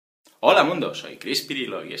Hola mundo, soy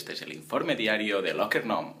Speedier y este es el informe diario de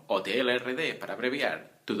LockerGnome, o TLRD para abreviar,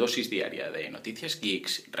 tu dosis diaria de noticias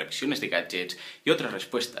geeks, revisiones de gadgets y otras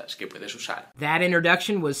respuestas que puedes usar. That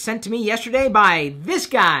introduction was sent to me yesterday by this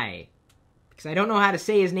guy, because I don't know how to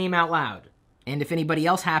say his name out loud. And if anybody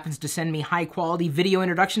else happens to send me high-quality video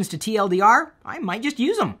introductions to TLDR, I might just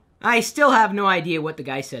use them. I still have no idea what the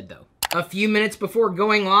guy said, though. A few minutes before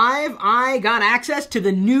going live, I got access to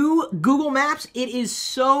the new Google Maps. It is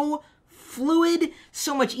so fluid,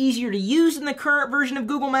 so much easier to use than the current version of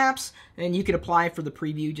Google Maps, and you can apply for the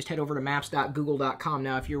preview. Just head over to maps.google.com.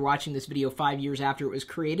 Now, if you're watching this video 5 years after it was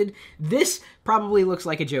created, this probably looks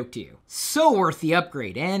like a joke to you. So worth the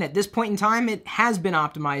upgrade, and at this point in time, it has been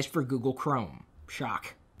optimized for Google Chrome.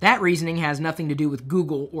 Shock. That reasoning has nothing to do with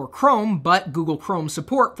Google or Chrome, but Google Chrome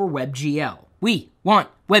support for WebGL. We want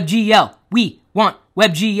WebGL. We want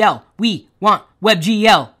WebGL. We want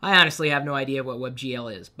WebGL. I honestly have no idea what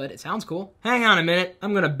WebGL is, but it sounds cool. Hang on a minute,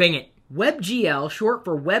 I'm gonna Bing it. WebGL, short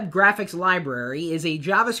for Web Graphics Library, is a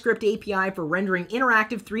JavaScript API for rendering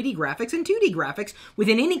interactive 3D graphics and 2D graphics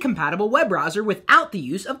within any compatible web browser without the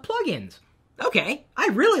use of plugins. Okay, I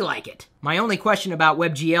really like it. My only question about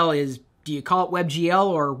WebGL is, do you call it WebGL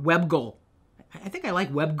or WebGL? I think I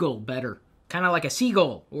like WebGL better. Kind of like a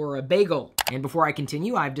seagull or a bagel. And before I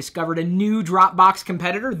continue, I've discovered a new Dropbox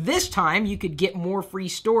competitor. This time, you could get more free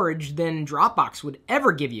storage than Dropbox would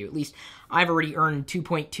ever give you. At least, I've already earned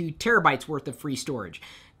 2.2 terabytes worth of free storage.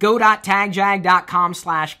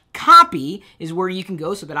 Go.tagjag.com/copy is where you can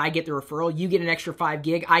go so that I get the referral, you get an extra 5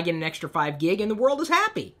 gig, I get an extra 5 gig, and the world is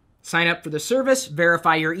happy. Sign up for the service,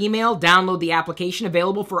 verify your email, download the application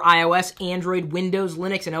available for iOS, Android, Windows,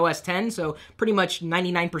 Linux, and OS X, so pretty much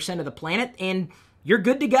 99% of the planet, and you're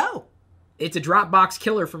good to go. It's a Dropbox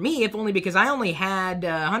killer for me, if only because I only had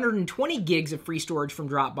 120 gigs of free storage from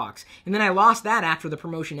Dropbox, and then I lost that after the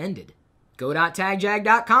promotion ended.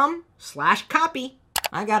 Go.tagjag.com/copy.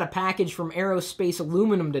 I got a package from Aerospace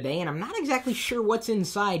Aluminum today, and I'm not exactly sure what's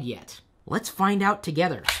inside yet. Let's find out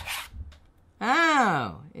together.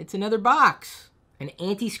 Oh, it's another box. An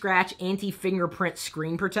anti-scratch, anti-fingerprint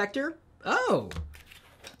screen protector. Oh,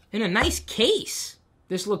 and a nice case.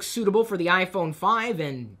 This looks suitable for the iPhone 5,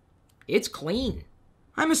 and it's clean.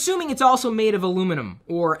 I'm assuming it's also made of aluminum,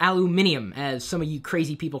 or aluminium, as some of you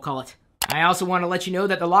crazy people call it. I also want to let you know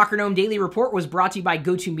that the LockerGnome Daily Report was brought to you by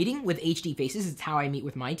GoToMeeting with HD Faces. It's how I meet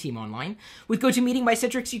with my team online. With GoToMeeting by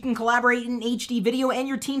Citrix, you can collaborate in HD video, and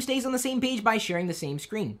your team stays on the same page by sharing the same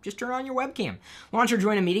screen. Just turn on your webcam. Launch or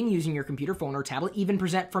join a meeting using your computer, phone, or tablet. Even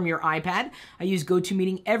present from your iPad. I use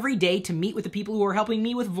GoToMeeting every day to meet with the people who are helping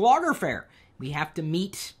me with Vlogger Fair. We have to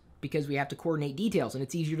meet because we have to coordinate details, and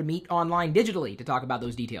it's easier to meet online digitally to talk about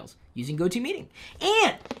those details using GoToMeeting.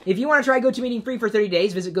 And if you want to try GoToMeeting free for 30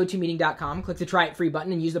 days, visit GoToMeeting.com, click the Try It Free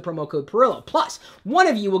button, and use the promo code Perillo. Plus, one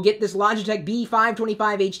of you will get this Logitech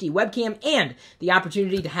B525 HD webcam and the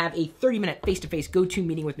opportunity to have a 30-minute face-to-face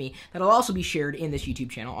GoToMeeting with me that'll also be shared in this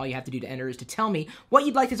YouTube channel. All you have to do to enter is to tell me what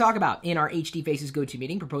you'd like to talk about in our HD Faces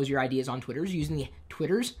GoToMeeting. Propose your ideas on Twitter using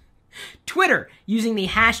the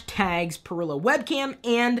hashtags Perillo webcam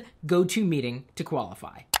and GoToMeeting to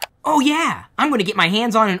qualify. Oh yeah, I'm going to get my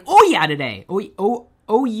hands on an Ouya today.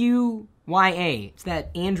 O-U-Y-A. It's that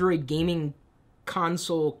Android gaming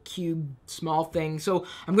console cube small thing. So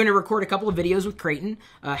I'm going to record a couple of videos with Creighton,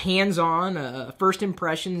 hands-on, first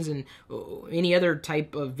impressions, and any other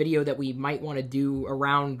type of video that we might want to do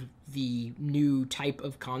around the new type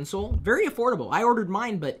of console. Very affordable. I ordered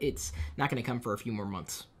mine, but it's not going to come for a few more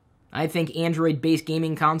months. I think Android-based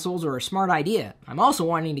gaming consoles are a smart idea. I'm also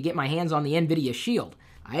wanting to get my hands on the NVIDIA Shield.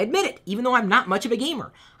 I admit it, even though I'm not much of a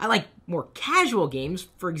gamer. I like more casual games,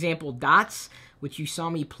 for example, Dots, which you saw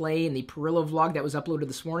me play in the Perillo vlog that was uploaded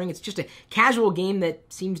this morning. It's just a casual game that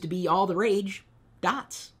seems to be all the rage.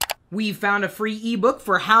 Dots. We've found a free ebook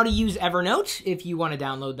for how to use Evernote, if you want to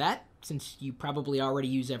download that, since you probably already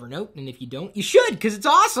use Evernote, and if you don't, you should, because it's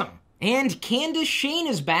awesome. And Candace Shane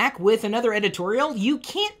is back with another editorial. You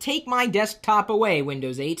can't take my desktop away,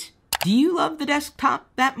 Windows 8. Do you love the desktop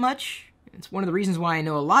that much? It's one of the reasons why I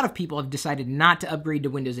know a lot of people have decided not to upgrade to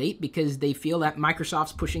Windows 8 because they feel that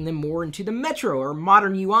Microsoft's pushing them more into the Metro or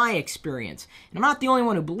modern UI experience. And I'm not the only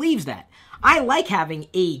one who believes that. I like having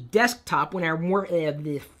a desktop when I'm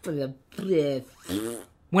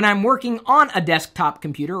working on a desktop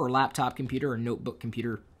computer or laptop computer or notebook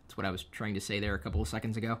computer. That's what I was trying to say there a couple of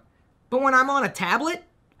seconds ago. But when I'm on a tablet,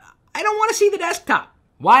 I don't want to see the desktop.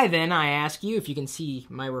 Why then, I ask you, if you can see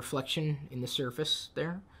my reflection in the Surface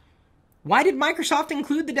there, why did Microsoft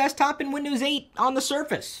include the desktop in Windows 8 on the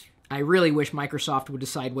Surface? I really wish Microsoft would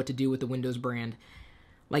decide what to do with the Windows brand.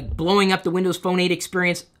 Like blowing up the Windows Phone 8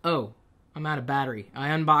 experience. Oh, I'm out of battery. I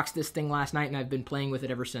unboxed this thing last night and I've been playing with it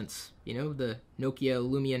ever since. You know, the Nokia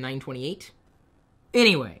Lumia 928?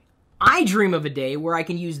 Anyway, I dream of a day where I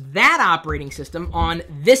can use that operating system on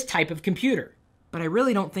this type of computer. But I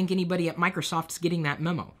really don't think anybody at Microsoft is getting that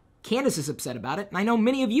memo. Candace is upset about it, and I know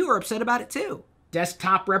many of you are upset about it too.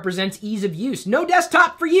 Desktop represents ease of use. No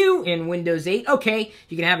desktop for you in Windows 8. Okay,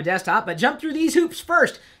 you can have a desktop, but jump through these hoops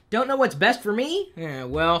first. Don't know what's best for me?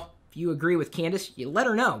 Well, if you agree with Candace, you let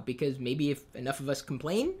her know, because maybe if enough of us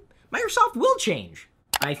complain, Microsoft will change.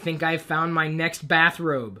 I think I've found my next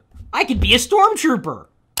bathrobe. I could be a stormtrooper.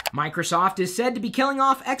 Microsoft is said to be killing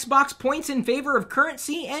off Xbox points in favor of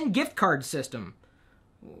currency and gift card system.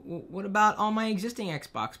 What about all my existing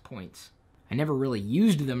Xbox points? I never really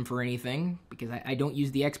used them for anything because I don't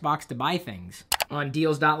use the Xbox to buy things. On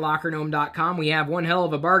deals.lockergnome.com, we have one hell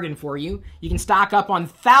of a bargain for you. You can stock up on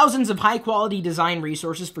thousands of high-quality design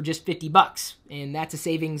resources for just $50, and that's a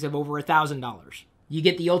savings of over $1,000. You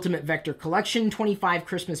get the Ultimate Vector Collection, 25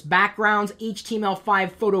 Christmas backgrounds,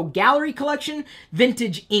 HTML5 photo gallery collection,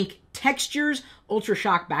 vintage ink textures, Ultra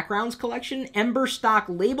Shock backgrounds collection, Ember stock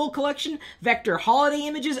label collection, Vector holiday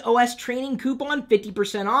images, OS training coupon,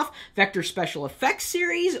 50% off, Vector special effects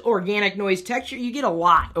series, organic noise texture. You get a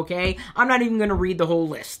lot, okay? I'm not even going to read the whole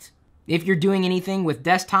list. If you're doing anything with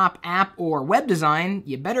desktop, app, or web design,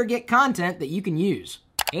 you better get content that you can use.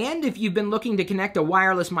 And if you've been looking to connect a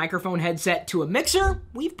wireless microphone headset to a mixer,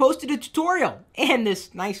 we've posted a tutorial and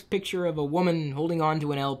this nice picture of a woman holding on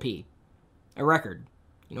to an LP. A record.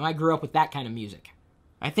 You know, I grew up with that kind of music.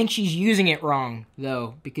 I think she's using it wrong,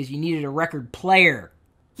 though, because you needed a record player.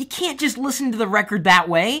 You can't just listen to the record that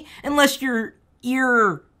way unless your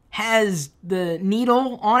ear has the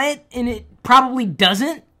needle on it, and it probably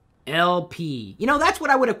doesn't. LP. You know, that's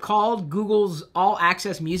what I would have called Google's All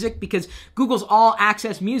Access Music, because Google's All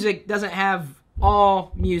Access Music doesn't have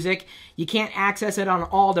all music. You can't access it on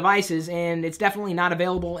all devices, and it's definitely not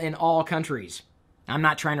available in all countries. I'm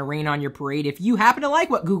not trying to rain on your parade if you happen to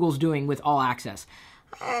like what Google's doing with All Access.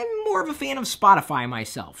 I'm more of a fan of Spotify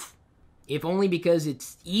myself. If only because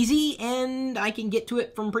it's easy and I can get to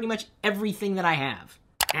it from pretty much everything that I have.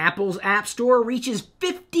 Apple's App Store reaches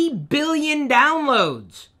 50 billion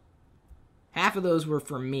downloads. Half of those were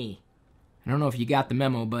from me. I don't know if you got the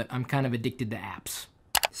memo, but I'm kind of addicted to apps.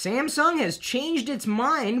 Samsung has changed its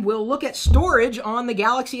mind. We'll look at storage on the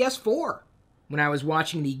Galaxy S4. When I was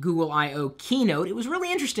watching the Google I/O keynote, it was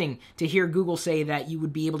really interesting to hear Google say that you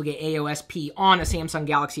would be able to get AOSP on a Samsung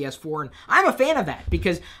Galaxy S4, and I'm a fan of that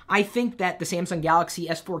because I think that the Samsung Galaxy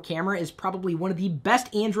S4 camera is probably one of the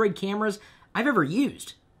best Android cameras I've ever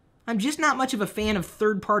used. I'm just not much of a fan of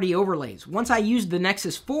third-party overlays. Once I used the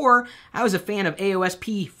Nexus 4, I was a fan of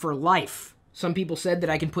AOSP for life. Some people said that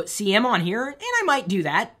I can put CM on here, and I might do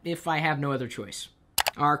that if I have no other choice.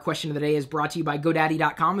 Our question of the day is brought to you by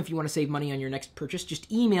GoDaddy.com. If you want to save money on your next purchase,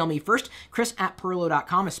 just email me first,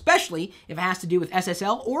 chris@perillo.com, especially if it has to do with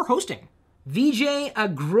SSL or hosting. VJ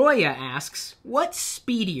Agroya asks, what's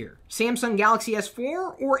speedier, Samsung Galaxy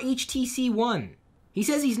S4 or HTC One? He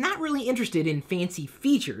says he's not really interested in fancy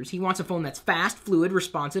features. He wants a phone that's fast, fluid,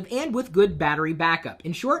 responsive, and with good battery backup.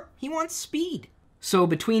 In short, he wants speed. So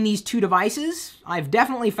between these two devices, I've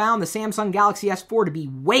definitely found the Samsung Galaxy S4 to be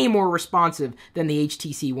way more responsive than the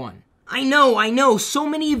HTC One. I know, so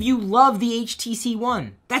many of you love the HTC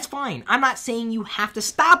One. That's fine. I'm not saying you have to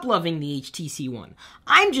stop loving the HTC One.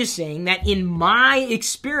 I'm just saying that in my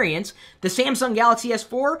experience, the Samsung Galaxy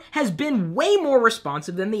S4 has been way more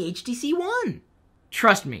responsive than the HTC One.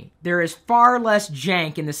 Trust me, there is far less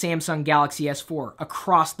jank in the Samsung Galaxy S4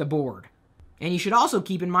 across the board. And you should also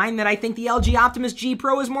keep in mind that I think the LG Optimus G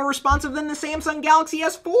Pro is more responsive than the Samsung Galaxy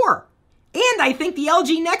S4. And I think the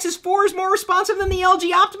LG Nexus 4 is more responsive than the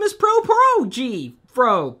LG Optimus Pro.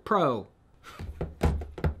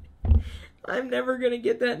 I'm never going to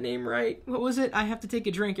get that name right. What was it? I have to take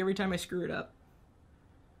a drink every time I screw it up.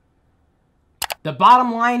 The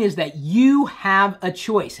bottom line is that you have a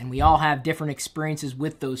choice, and we all have different experiences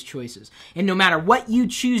with those choices. And no matter what you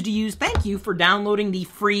choose to use, thank you for downloading the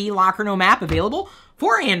free Locker Gnome app available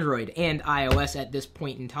for Android and iOS at this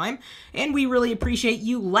point in time. And we really appreciate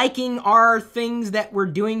you liking our things that we're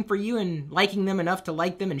doing for you and liking them enough to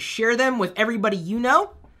like them and share them with everybody you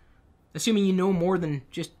know. Assuming you know more than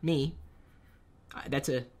just me. It's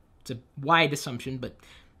a wide assumption, but,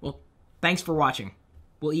 well, thanks for watching.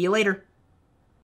 We'll see you later.